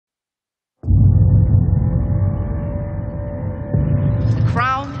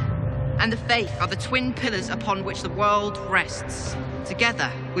and the faith are the twin pillars upon which the world rests.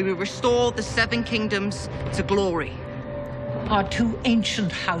 Together, we will restore the seven kingdoms to glory. Our two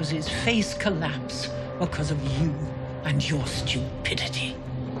ancient houses face collapse because of you and your stupidity.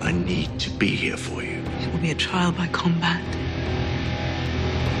 I need to be here for you. It will be a trial by combat.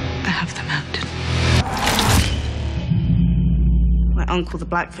 I have the mountain. My uncle, the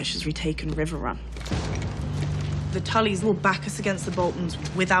Blackfish, has retaken River Run. The Tullys will back us against the Boltons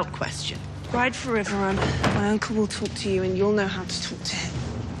without question. Ride for River Run. My uncle will talk to you and you'll know how to talk to him.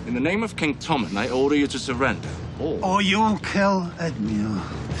 In the name of King Tommen, I order you to surrender. Or you'll kill Edmure.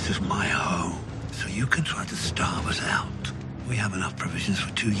 This is my home, so you can try to starve us out. We have enough provisions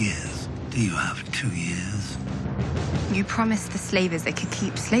for 2 years. Do you have 2 years? You promised the slavers they could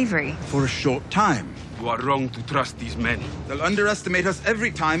keep slavery. For a short time. You are wrong to trust these men. They'll underestimate us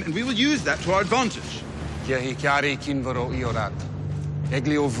every time, and we will use that to our advantage.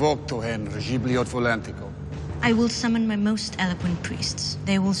 I will summon my most eloquent priests.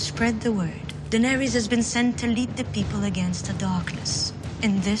 They will spread the word. Daenerys has been sent to lead the people against the darkness.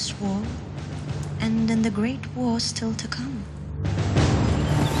 In this war, and in the great war still to come.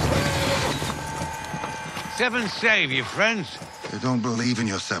 Seven save you, friends. They don't believe in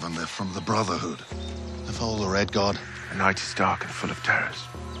your seven. They're from the Brotherhood. They follow the Red God. The night is dark and full of terrors.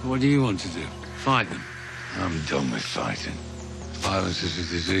 What do you want to do? Fight them? I'm done with fighting. Violence is a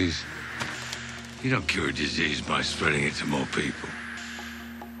disease. You don't cure a disease by spreading it to more people.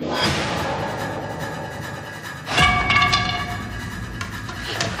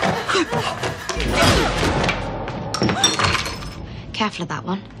 Careful of that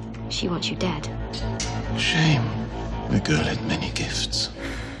one. She wants you dead. Shame. The girl had many gifts.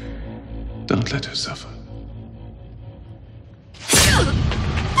 Don't let her suffer.